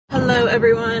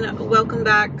everyone, welcome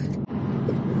back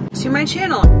to my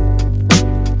channel.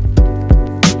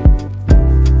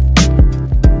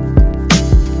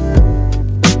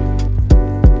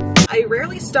 I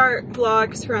rarely start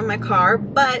vlogs from my car,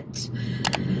 but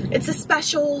it's a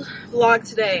special vlog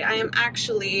today. I am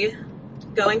actually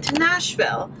going to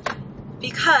Nashville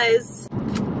because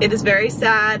it is very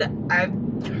sad. I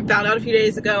found out a few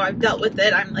days ago. I've dealt with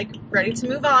it. I'm like ready to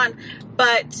move on,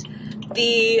 but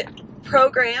the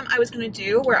program I was going to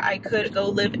do where I could go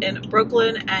live in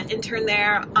Brooklyn and intern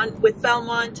there with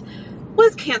Belmont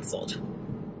was canceled.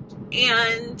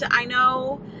 And I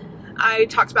know I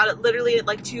talked about it literally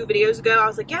like 2 videos ago. I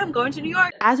was like, yeah, I'm going to New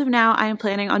York. As of now, I am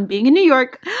planning on being in New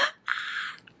York.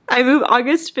 I move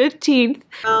August 15th.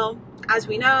 Well, as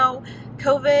we know,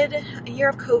 COVID, a year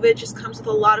of COVID just comes with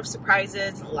a lot of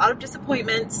surprises, a lot of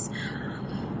disappointments.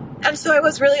 And so I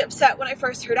was really upset when I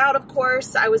first heard out, of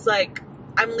course. I was like,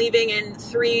 I'm leaving in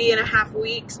 3.5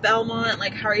 weeks, Belmont.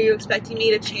 Like, how are you expecting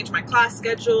me to change my class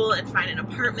schedule and find an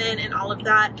apartment and all of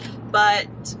that?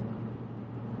 But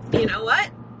you know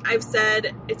what? I've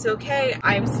said it's okay.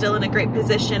 I'm still in a great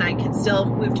position. I can still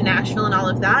move to Nashville and all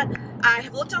of that. I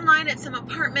have looked online at some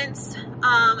apartments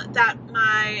that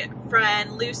my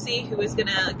friend Lucy, who is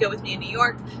gonna go with me in New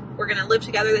York, we're gonna live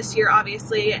together this year,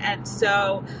 obviously, and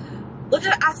so looked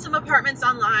at some apartments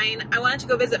online. I wanted to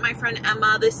go visit my friend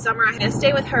Emma this summer. I'm gonna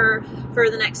stay with her for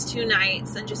the next 2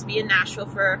 nights and just be in Nashville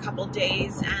for a couple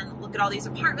days and look at all these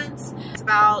apartments. It's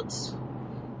about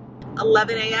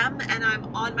 11 a.m. and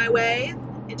I'm on my way.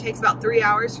 It takes about 3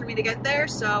 hours for me to get there,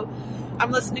 so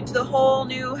I'm listening to the whole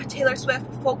new Taylor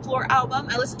Swift Folklore album.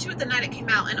 I listened to it the night it came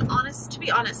out, and to be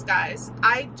honest, guys,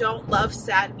 I don't love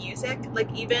sad music.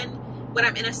 Like, even when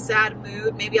I'm in a sad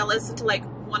mood, maybe I'll listen to like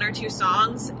 1 or 2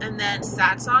 songs and then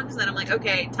sad songs, and then I'm like,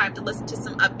 okay, time to listen to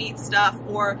some upbeat stuff,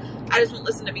 or I just won't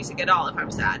listen to music at all if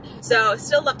I'm sad. So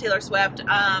still love Taylor Swift.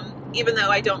 Even though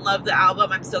I don't love the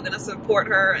album, I'm still gonna support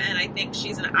her, and I think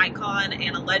she's an icon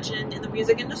and a legend in the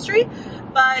music industry.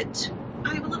 But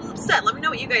I'm a little upset. Let me know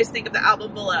what you guys think of the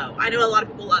album below. I know a lot of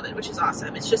people love it, which is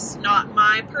awesome. It's just not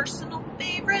my personal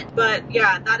favorite. But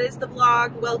yeah, that is the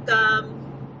vlog. Welcome.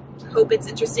 Hope it's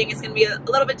interesting. It's gonna be a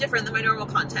little bit different than my normal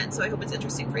content, so I hope it's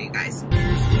interesting for you guys.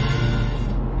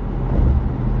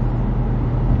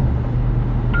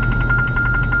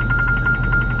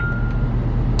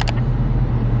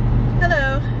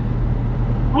 Hello.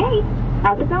 Hey,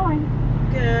 how's it going?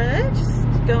 Good.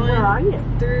 Just going. Where are you?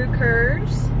 Through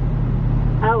curves.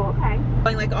 Oh, okay.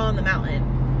 Going like on the mountain.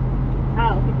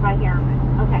 Oh, it's right here.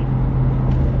 Okay.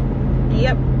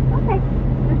 Yep. Okay.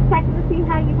 Just checking to see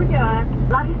how you were doing.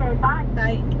 Love you, babe. Bye.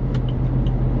 Bye.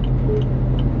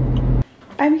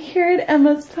 I'm here at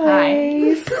Emma's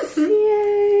place.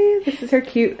 Yay! This is her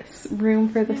cute room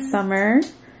for the summer.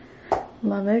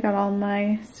 Love it. Got all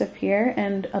my stuff here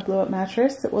and a blow-up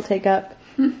mattress that will take up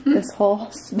this whole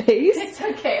space. It's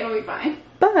okay. It'll be fine.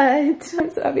 But I'm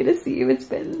so happy to see you. It's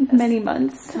been many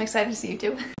months. I'm excited to see you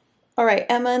too. All right,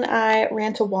 Emma and I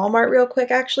ran to Walmart real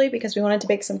quick actually because we wanted to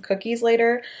bake some cookies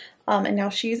later. And now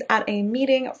she's at a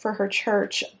meeting for her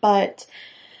church, but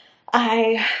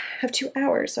I have 2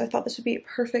 hours, so I thought this would be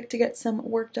perfect to get some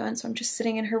work done. So I'm just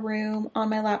sitting in her room on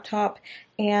my laptop,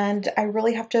 and I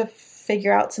really have to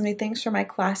figure out some new things for my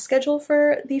class schedule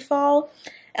for the fall.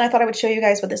 And I thought I would show you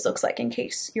guys what this looks like in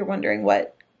case you're wondering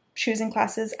what choosing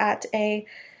classes at a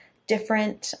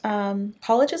different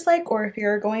college is like, or if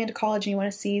you're going into college and you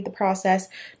want to see the process.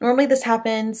 Normally this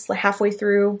happens like halfway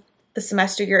through the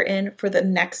semester you're in for the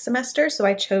next semester. So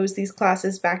I chose these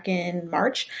classes back in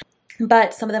March,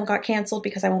 but some of them got canceled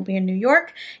because I won't be in New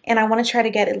York, and I want to try to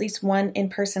get at least one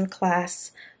in-person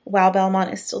class while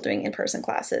Belmont is still doing in-person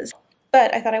classes.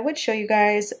 But I thought I would show you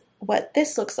guys what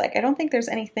this looks like. I don't think there's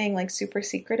anything like super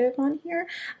secretive on here.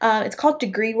 It's called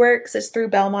DegreeWorks. It's through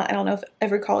Belmont. I don't know if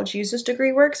every college uses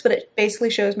DegreeWorks, but it basically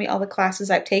shows me all the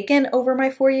classes I've taken over my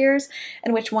 4 years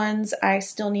and which ones I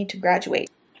still need to graduate.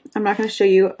 I'm not going to show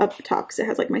you up top because it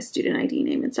has like my student ID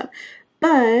name and stuff,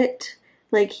 but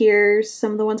like here's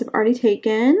some of the ones I've already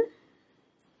taken.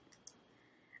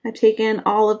 I've taken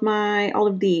all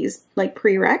of these like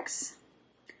prereqs.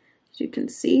 As you can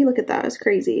see, look at that, it's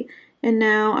crazy. And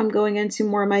now I'm going into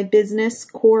more of my business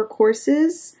core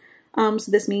courses. So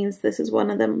this means this is one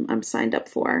of them I'm signed up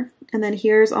for. And then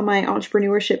here's all my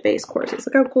entrepreneurship based courses.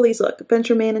 Look how cool these look.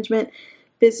 Venture management,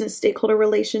 business stakeholder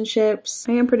relationships.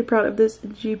 I am pretty proud of this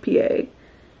GPA.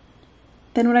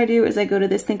 Then what I do is I go to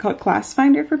this thing called Class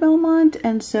Finder for Belmont.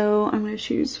 And so I'm going to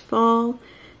choose fall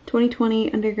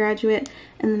 2020 undergraduate.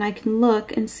 And then I can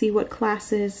look and see what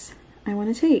classes I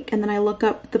want to take. And then I look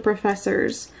up the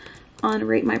professors on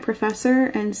Rate My Professor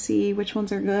and see which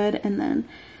ones are good and then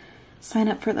sign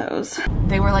up for those.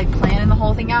 They were like planning the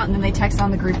whole thing out and then they texted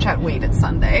on the group chat, wait, it's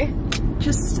Sunday.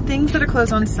 Just things that are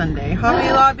closed on Sunday.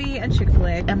 Hobby Lobby and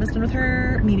Chick-fil-A. Emma's done with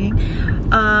her meeting.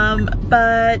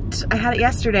 But I had it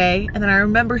yesterday and then I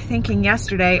remember thinking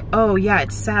yesterday, oh yeah,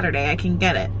 it's Saturday, I can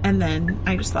get it. And then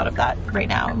I just thought of that right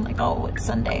now. I'm like, oh, it's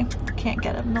Sunday. Can't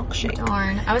get a milkshake.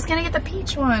 Darn. I was gonna get the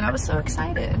peach one. I was so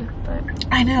excited, but.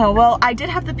 I know. Well, I did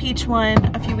have the peach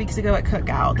one a few weeks ago at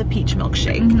Cookout, the peach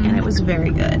milkshake, and it was very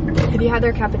good. Have you had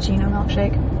their cappuccino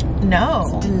milkshake? No.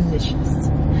 It's delicious.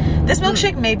 This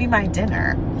milkshake may be my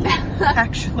dinner,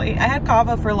 actually. I had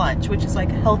kava for lunch, which is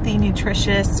like healthy,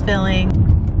 nutritious, filling.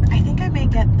 I think I may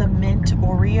get the mint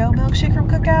Oreo milkshake from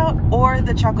Cookout, or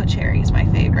the chocolate cherry is my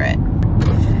favorite.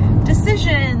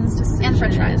 Decisions. And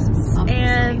french fries. Obviously.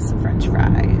 And some french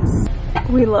fries.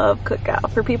 We love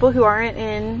Cookout. For people who aren't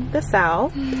in the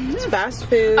South, it's fast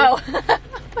food. Oh.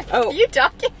 Oh. Are you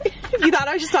talking? You thought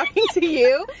I was just talking to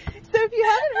you? So if you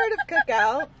haven't heard of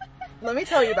Cookout, let me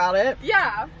tell you about it.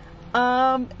 Yeah.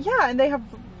 Yeah, and they have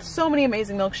so many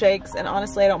amazing milkshakes, and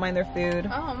honestly, I don't mind their food.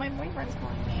 Oh, my boyfriend's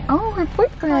calling me. Oh, her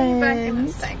boyfriend. I'll be back in a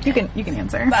second. You can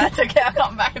answer. That's okay, I'll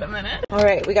come back in a minute. All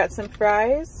right, we got some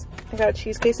fries. I got a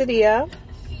cheese quesadilla,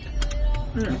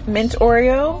 mint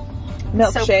Oreo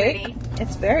milkshake. So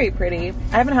it's very pretty.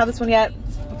 I haven't had this one yet.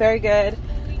 Very good.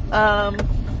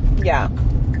 Yeah,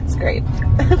 it's great.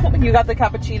 You got the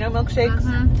cappuccino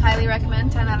milkshakes? Highly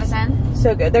recommend, 10 out of 10.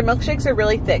 So good. Their milkshakes are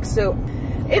really thick, so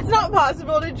it's not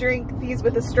possible to drink these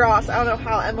with a straw. So I don't know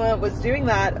how Emma was doing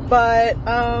that, but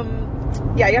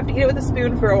yeah, you have to eat it with a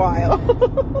spoon for a while.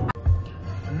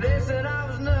 They said I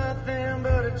was nothing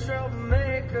but a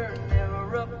troublemaker,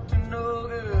 never up to no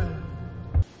good.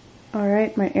 All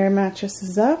right, my air mattress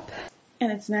is up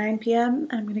and it's 9 p.m.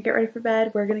 I'm gonna get ready for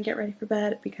bed. We're gonna get ready for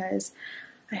bed because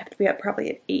I have to be up probably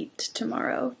at 8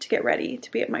 tomorrow to get ready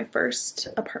to be at my first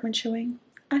apartment showing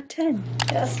at 10.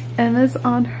 Yes. Emma's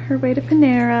on her way to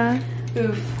Panera.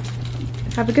 Oof.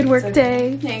 Have a good work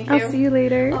day. Thank you. I'll see you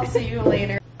later. I'll see you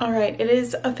later. All right, it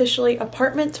is officially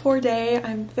apartment tour day.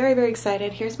 I'm very, very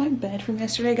excited. Here's my bed from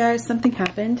yesterday, guys. Something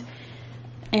happened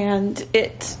and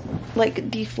it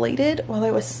like deflated while I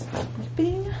was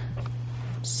sleeping.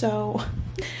 So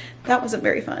that wasn't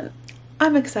very fun.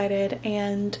 I'm excited,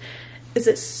 and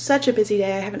it's such a busy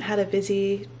day. I haven't had a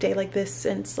busy day like this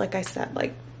since, like I said,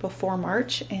 like before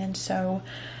March. And so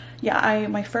yeah,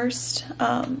 my first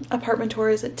apartment tour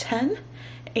is at 10.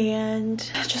 And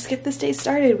just get this day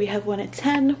started. We have one at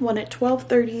 10, one at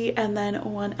 12:30, and then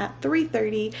one at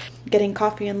 3:30, getting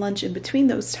coffee and lunch in between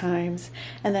those times.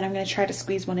 And then I'm gonna try to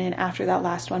squeeze one in after that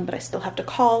last one, but I still have to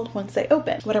call once they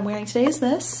open. What I'm wearing today is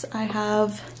this. I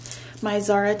have my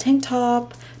Zara tank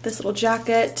top, this little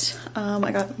jacket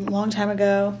I got a long time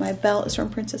ago. My belt is from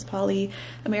Princess Polly,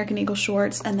 American Eagle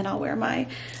shorts, and then I'll wear my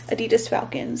Adidas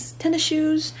Falcons tennis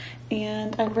shoes.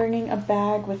 And I'm bringing a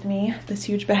bag with me, this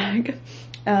huge bag,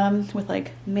 with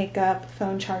like makeup,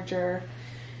 phone charger,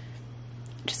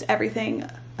 just everything,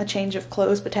 a change of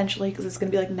clothes potentially because it's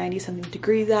gonna be like 90 something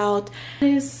degrees out. It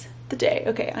is the day.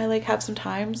 Okay, I like have some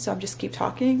time, so I'm just keep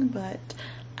talking, but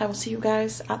I will see you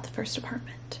guys at the first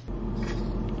apartment.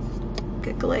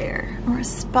 Good glare or a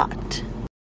spot.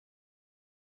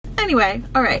 Anyway,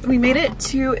 all right, we made it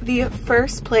to the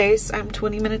first place. I'm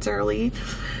 20 minutes early.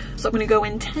 So I'm gonna go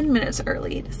in 10 minutes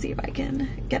early to see if I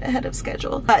can get ahead of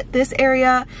schedule. But this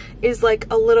area is like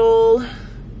a little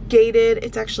gated.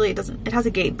 It's actually, it has a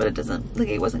gate, but the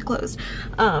gate wasn't closed.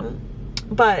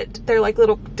 But they're like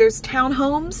there's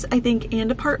townhomes, I think, and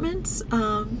apartments.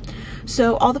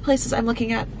 So all the places I'm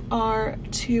looking at are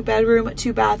 2 bedroom,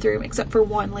 2 bathroom, except for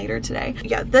one later today.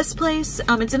 Yeah, this place,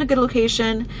 it's in a good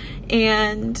location,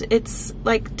 and it's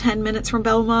like 10 minutes from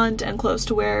Belmont and close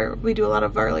to where we do a lot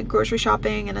of our like grocery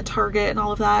shopping and a Target and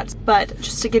all of that. But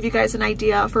just to give you guys an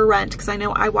idea for rent, because I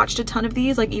know I watched a ton of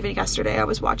these, like even yesterday I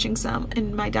was watching some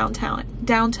in my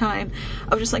downtime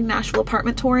of just like Nashville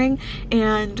apartment touring.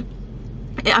 And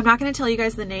I'm not going to tell you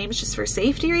guys the names just for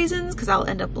safety reasons because I'll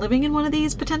end up living in one of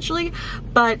these potentially,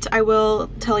 but I will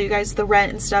tell you guys the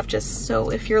rent and stuff just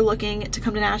so if you're looking to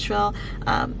come to Nashville,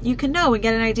 you can know and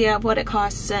get an idea of what it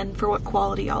costs and for what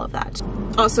quality, all of that.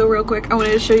 Also, real quick, I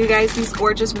wanted to show you guys these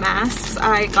gorgeous masks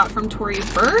I got from Tory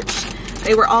Burch.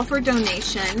 They were all for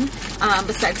donation,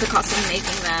 besides the cost of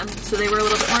making them. So they were a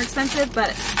little bit more expensive,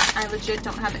 but I legit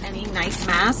don't have any nice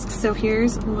masks. So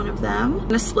here's one of them. I'm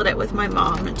gonna split it with my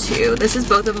mom too. This is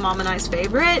both of Mom and I's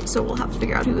favorite, so we'll have to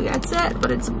figure out who gets it, but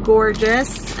it's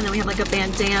gorgeous. And then we have like a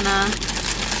bandana,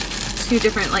 2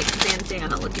 different like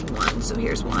bandana looking ones. So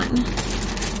here's one,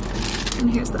 and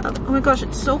here's the other. Oh my gosh,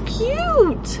 it's so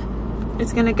cute.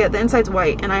 it's gonna get, the inside's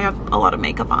white and I have a lot of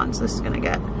makeup on, so this is gonna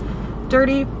get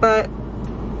dirty, but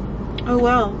oh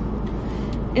well.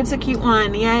 It's a cute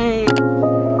one, yay.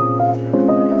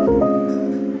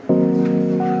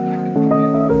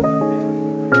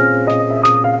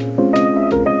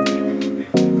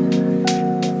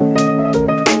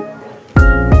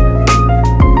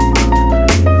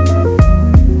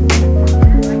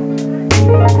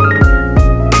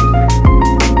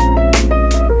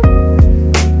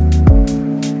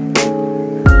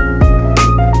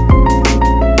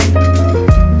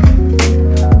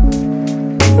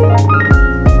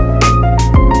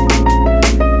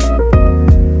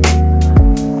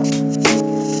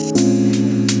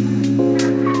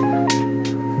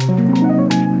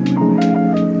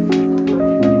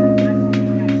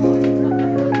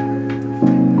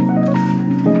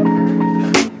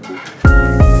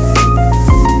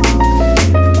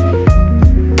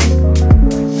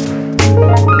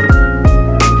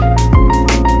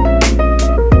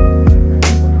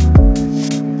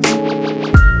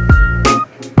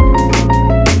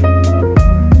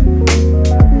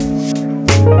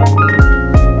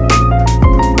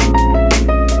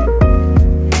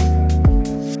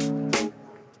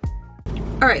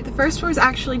 Alright, the first floor was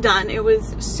actually done. It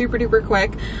was super duper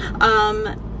quick.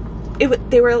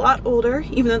 They were a lot older,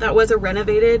 even though that was a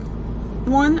renovated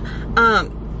one.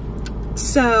 And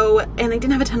they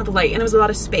didn't have a ton of light, and it was a lot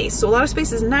of space. So a lot of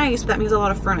space is nice, but that means a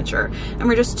lot of furniture. And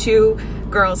we're just two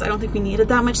girls. I don't think we needed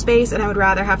that much space, and I would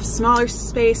rather have smaller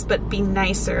space, but be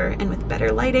nicer and with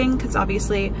better lighting, because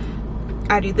obviously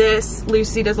I do this.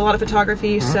 Lucy does a lot of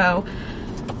photography, so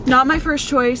not my first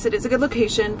choice. It is a good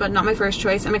location, but not my first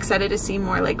choice. I'm excited to see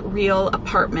more like real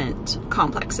apartment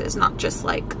complexes, not just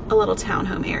like a little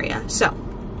townhome area. So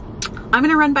I'm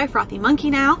gonna run by Frothy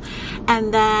Monkey now,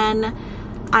 and then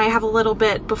I have a little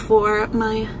bit before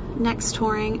my next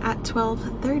touring at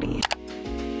 12:30.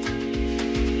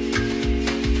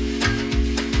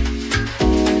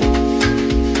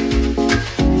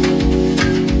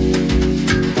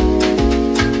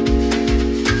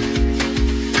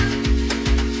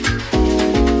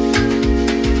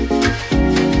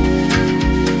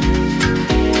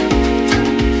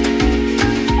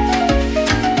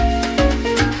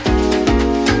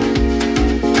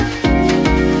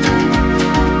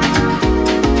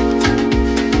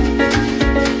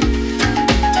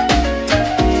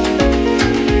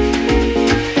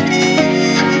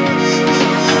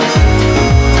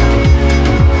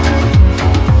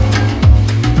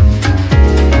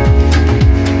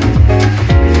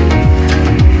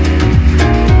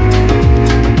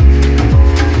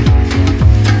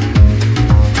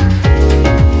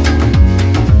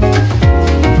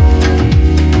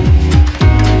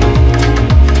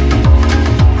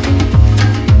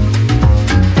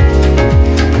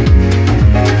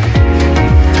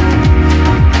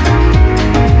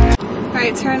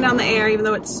 Even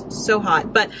though it's so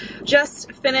hot, but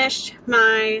just finished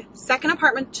my second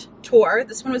apartment tour.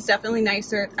 This one was definitely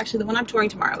nicer. Actually, the one I'm touring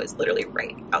tomorrow is literally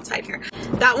right outside here.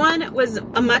 That one was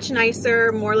a much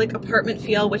nicer, more like apartment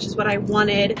feel, which is what I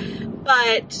wanted.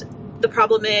 But the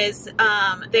problem is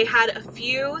they had a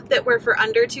few that were for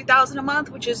under $2,000 a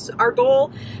month, which is our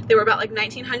goal. They were about like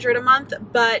 $1,900 a month,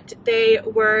 but they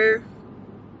weren't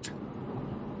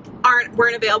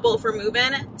available for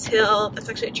move-in till, that's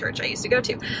actually a church I used to go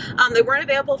to. They weren't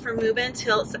available for move-in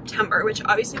till September, which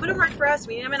obviously would have worked for us.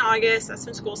 We need them in August. That's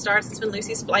when school starts. That's when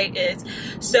Lucy's flight is.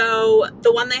 So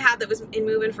the one they had that was in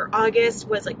move-in for August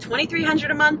was like $2,300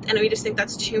 a month, and we just think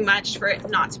that's too much for it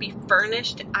not to be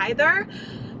furnished either.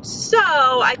 So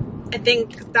I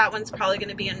think that one's probably going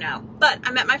to be a no. But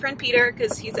I met my friend Peter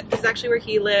because he's actually where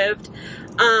he lived.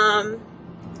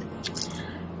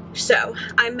 So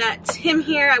I met him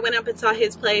here. I went up and saw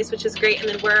his place, which is great. And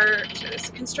then there's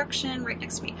construction right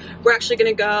next to me. We're actually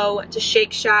gonna go to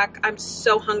Shake Shack. I'm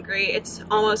so hungry. It's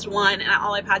almost 1, and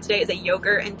all I've had today is a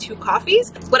yogurt and 2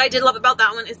 coffees. What I did love about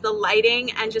that one is the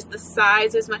lighting and just the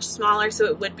size is much smaller, so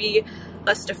it would be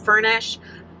less to furnish.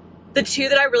 The 2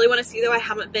 that I really want to see though, I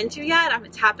haven't been to yet.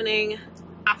 It's happening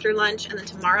after lunch and then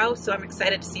tomorrow, so I'm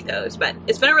excited to see those. But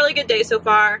it's been a really good day so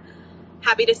far.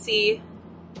 Happy to see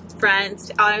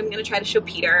friends. I'm gonna try to show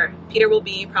Peter. Peter will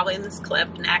be probably in this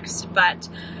clip next, but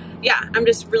yeah, I'm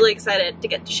just really excited to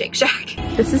get to Shake Shack.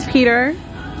 This is Peter,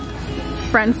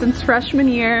 friend since freshman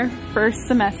year, first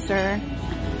semester.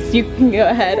 So you can go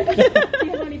ahead. Do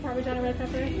you have any Parmesan or red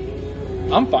pepper?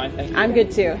 I'm fine, thank you. I'm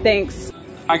good too, thanks.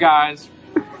 Hi guys.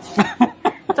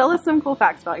 Tell us some cool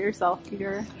facts about yourself,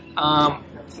 Peter.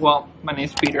 Well, my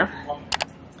name's Peter.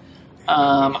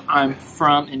 I'm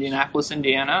from Indianapolis,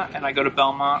 Indiana, and I go to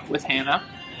Belmont with Hannah.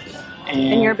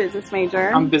 And you're a business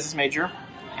major. I'm a business major.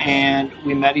 And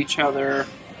we met each other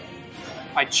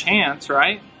by chance,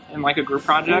 right? In like a group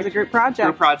project. It was a group project.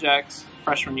 Group project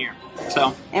freshman year.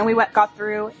 So. And we got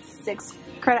through 6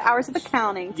 credit hours of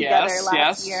accounting together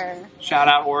last year. Shout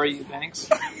out Ori Eubanks.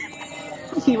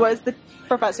 He was the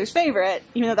professor's favorite,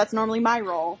 even though that's normally my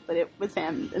role, but it was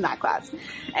him in that class.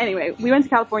 Anyway, we went to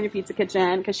California Pizza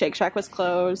Kitchen because Shake Shack was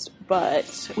closed,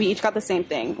 but we each got the same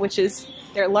thing, which is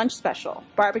their lunch special: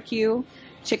 barbecue,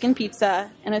 chicken pizza,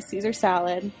 and a Caesar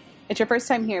salad. It's your first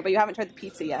time here, but you haven't tried the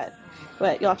pizza yet,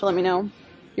 but you'll have to let me know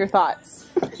your thoughts.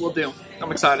 Will do.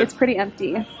 I'm excited. It's pretty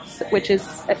empty, which is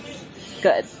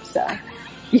good, so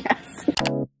yes.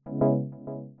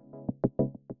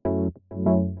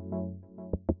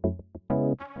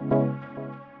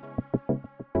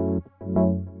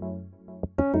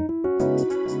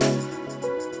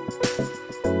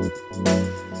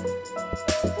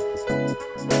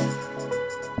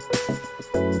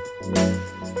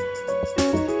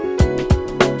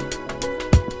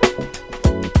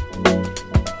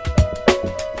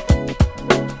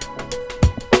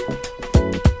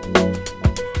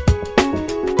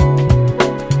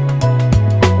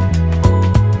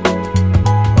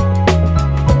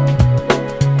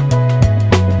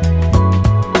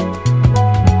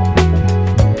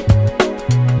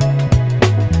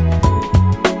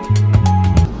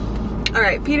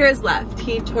 Peter has left.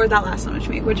 He toured that last one with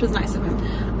me, which was nice of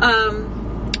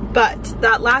him. But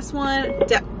that last one,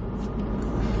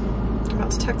 I'm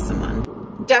about to text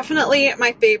someone. Definitely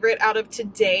my favorite out of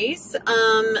today's.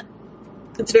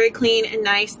 It's very clean and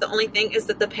nice. The only thing is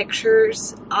that the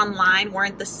pictures online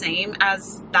weren't the same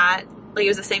as that. Like, it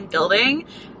was the same building,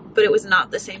 but it was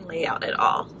not the same layout at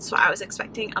all. So I was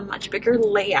expecting a much bigger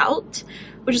layout,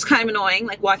 which is kind of annoying,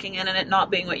 like walking in and it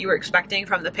not being what you were expecting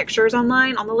from the pictures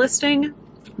online on the listing.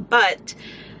 But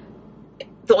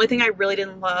the only thing I really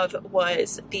didn't love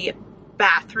was the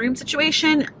bathroom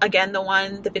situation. Again,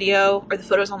 the video or the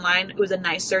photos online, it was a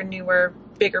nicer, newer,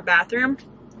 bigger bathroom.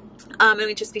 And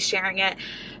we'd just be sharing it.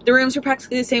 The rooms were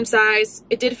practically the same size.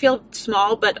 It did feel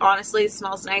small, but honestly, it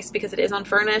smells nice because it is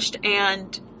unfurnished,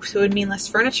 and so it would mean less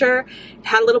furniture. It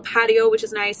had a little patio, which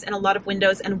is nice, and a lot of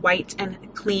windows, and white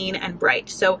and clean and bright.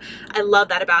 So I love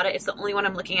that about it. It's the only one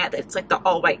I'm looking at that's like the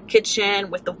all white kitchen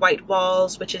with the white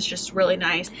walls, which is just really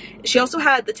nice. She also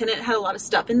had, the tenant had a lot of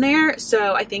stuff in there,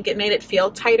 so I think it made it feel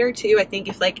tighter too. I think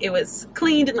if like it was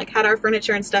cleaned and like had our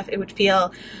furniture and stuff, it would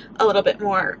feel a little bit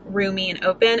more roomy and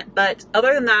open. But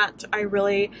other than that, I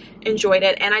really enjoyed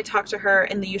it. And I talked to her,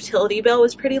 and the utility bill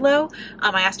was pretty low.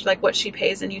 I asked her like what she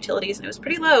pays in utilities, and it was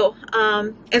pretty low.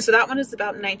 And so that one is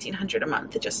about $1,900 a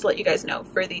month, just to let you guys know,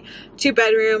 for the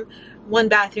 2-bedroom, 1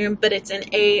 bathroom, but it's in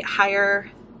a higher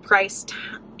priced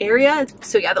area.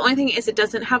 So yeah, the only thing is it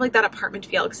doesn't have like that apartment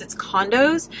feel because it's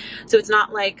condos. So it's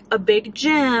not like a big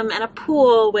gym and a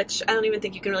pool, which I don't even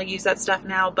think you can really use that stuff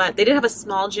now, but they did have a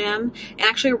small gym and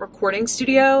actually a recording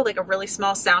studio, like a really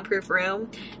small soundproof room.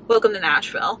 Welcome to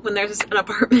Nashville when there's an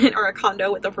apartment or a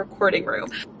condo with a recording room.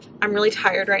 I'm really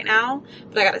tired right now,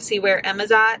 but I gotta see where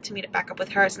Emma's at to meet it back up with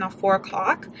her. It's now 4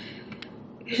 o'clock.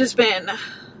 It's just been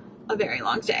a very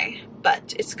long day,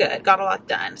 but it's good. Got a lot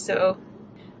done. So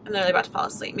I'm literally about to fall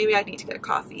asleep. Maybe I need to get a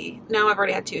coffee. No, I've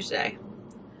already had 2 today.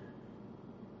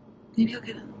 Maybe I'll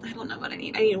get I don't know what I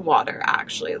need. I need water,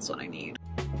 actually. That's what I need.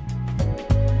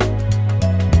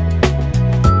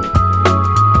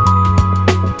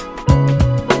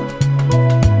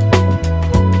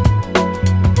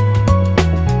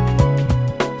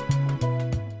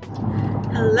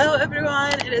 Hello,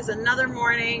 everyone. It is another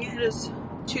morning. It is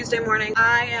Tuesday morning.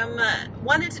 I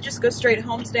wanted to just go straight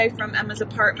home today from Emma's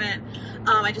apartment.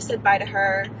 I just said bye to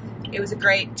her. It was a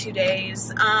great 2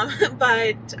 days,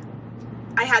 but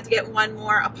I had to get one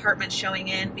more apartment showing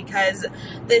in because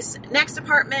this next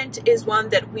apartment is one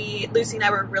that Lucy and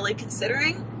I were really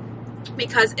considering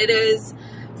because it is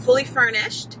fully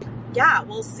furnished. Yeah,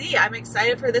 we'll see. I'm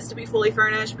excited for this to be fully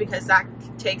furnished because that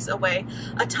takes away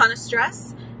a ton of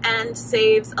stress and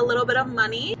saves a little bit of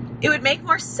money. It would make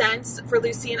more sense for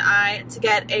Lucy and I to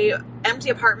get a empty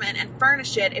apartment and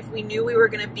furnish it if we knew we were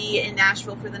going to be in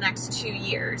Nashville for the next 2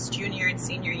 years, junior and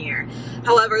senior year.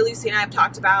 However, Lucy and I have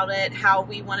talked about it, how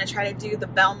we want to try to do the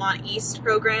Belmont East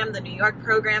program, the New York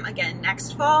program, again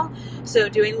next fall. So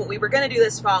doing what we were going to do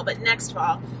this fall, but next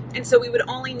fall. And so we would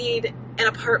only need an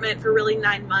apartment for really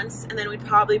 9 months, and then we'd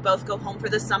probably both go home for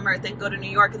the summer, then go to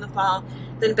New York in the fall,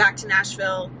 then back to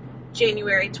Nashville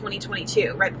January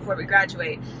 2022, right before we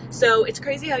graduate. So it's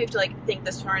crazy how you have to like think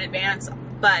this far in advance,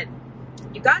 but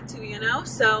you got to, you know?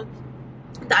 So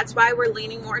That's why we're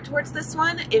leaning more towards this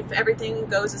one if everything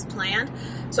goes as planned.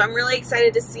 So I'm really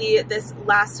excited to see this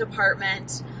last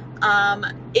apartment.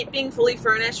 It being fully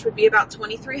furnished would be about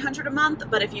 $2,300 a month,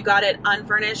 but if you got it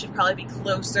unfurnished, it'd probably be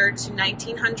closer to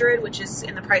 $1,900, which is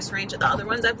in the price range of the other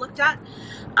ones I've looked at.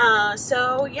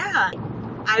 So yeah,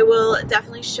 I will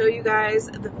definitely show you guys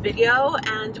the video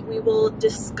and we will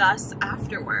discuss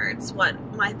afterwards what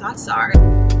my thoughts are.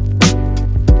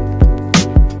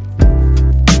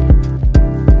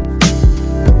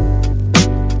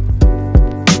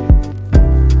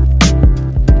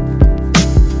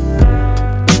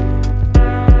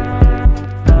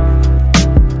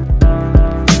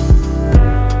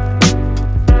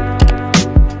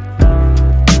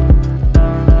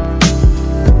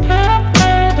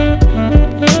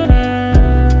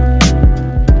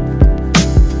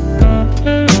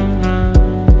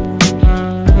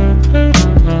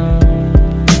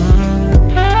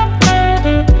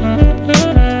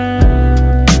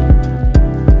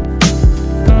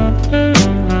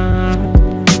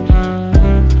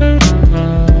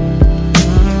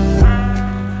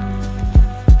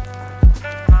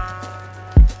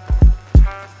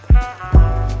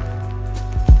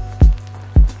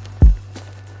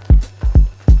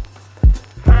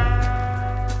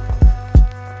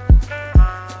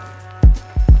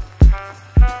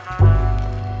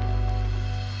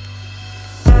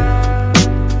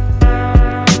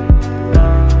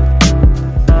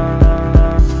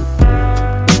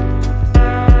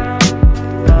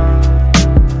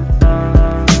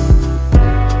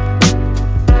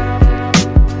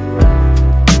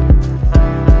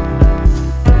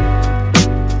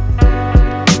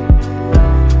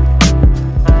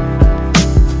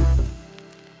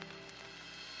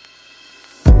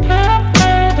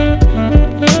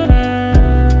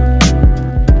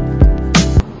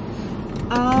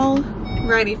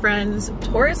 Alrighty friends,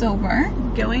 tour is over.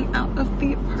 Going out of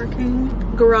the parking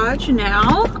garage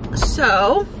now.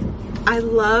 So I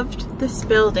loved this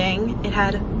building. It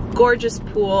had a gorgeous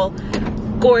pool,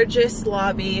 gorgeous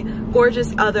lobby,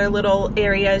 gorgeous other little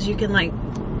areas you can like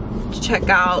check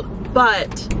out,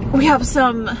 but we have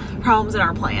some problems in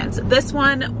our plans. This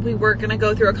one, we were gonna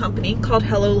go through a company called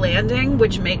Hello Landing,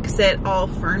 which makes it all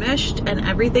furnished and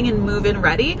everything and move-in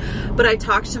ready. But I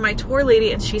talked to my tour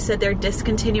lady and she said they're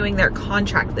discontinuing their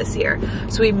contract this year.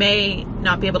 So we may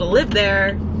not be able to live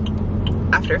there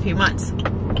after a few months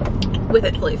with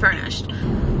it fully furnished.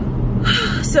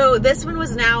 So this one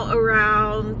was now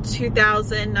around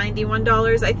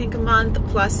 $2,091, I think, a month,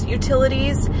 plus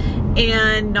utilities,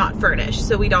 and not furnished.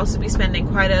 So we'd also be spending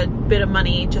quite a bit of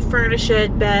money to furnish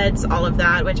it, beds, all of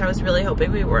that, which I was really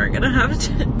hoping we weren't gonna have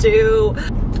to do.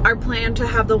 Our plan to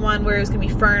have the one where it was gonna be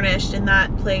furnished in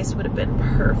that place would have been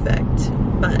perfect,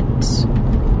 but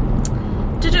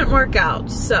didn't work out.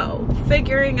 So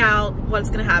figuring out what's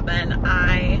gonna happen,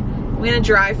 I'm gonna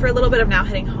drive for a little bit. I'm now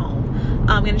heading home.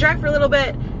 I'm gonna drive for a little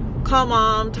bit, call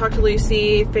mom, talk to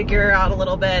Lucy, figure out a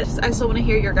little bit. I still want to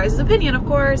hear your guys' opinion, of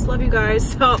course. Love you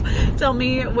guys. So tell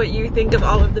me what you think of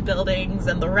all of the buildings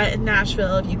and the rent in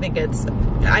Nashville. If you think it's,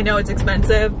 I know it's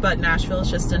expensive, but Nashville is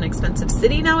just an expensive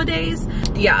city nowadays.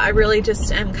 Yeah, I really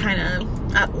just am kind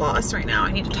of at loss right now.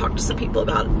 I need to talk to some people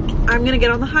about it. I'm gonna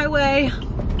get on the highway,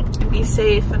 be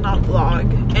safe and not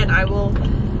vlog, and I will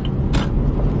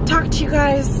talk to you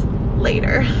guys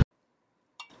later.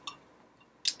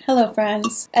 Hello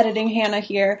friends, editing Hannah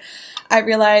here. I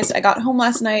realized I got home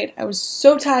last night, I was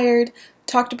so tired,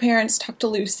 talked to parents, talked to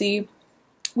Lucy.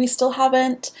 We still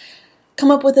haven't come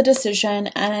up with a decision,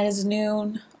 and it is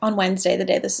noon on Wednesday, the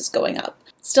day this is going up.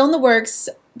 Still in the works.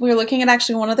 We're looking at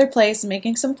actually one other place and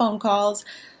making some phone calls,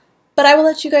 but I will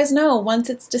let you guys know once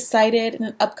it's decided in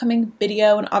an upcoming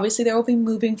video, and obviously there will be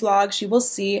moving vlogs, you will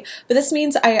see. But this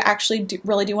means I actually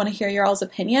really do want to hear your all's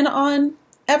opinion on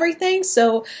everything,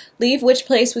 so leave which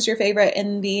place was your favorite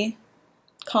in the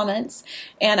comments,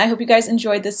 and I hope you guys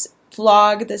enjoyed this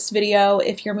vlog, this video.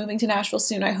 If you're moving to Nashville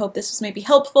soon, I hope this was maybe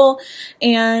helpful,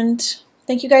 and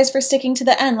thank you guys for sticking to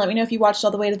the end. Let me know if you watched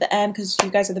all the way to the end, because you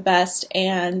guys are the best,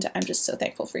 and I'm just so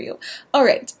thankful for you.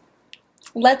 Alright,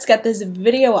 let's get this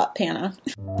video up, Hannah.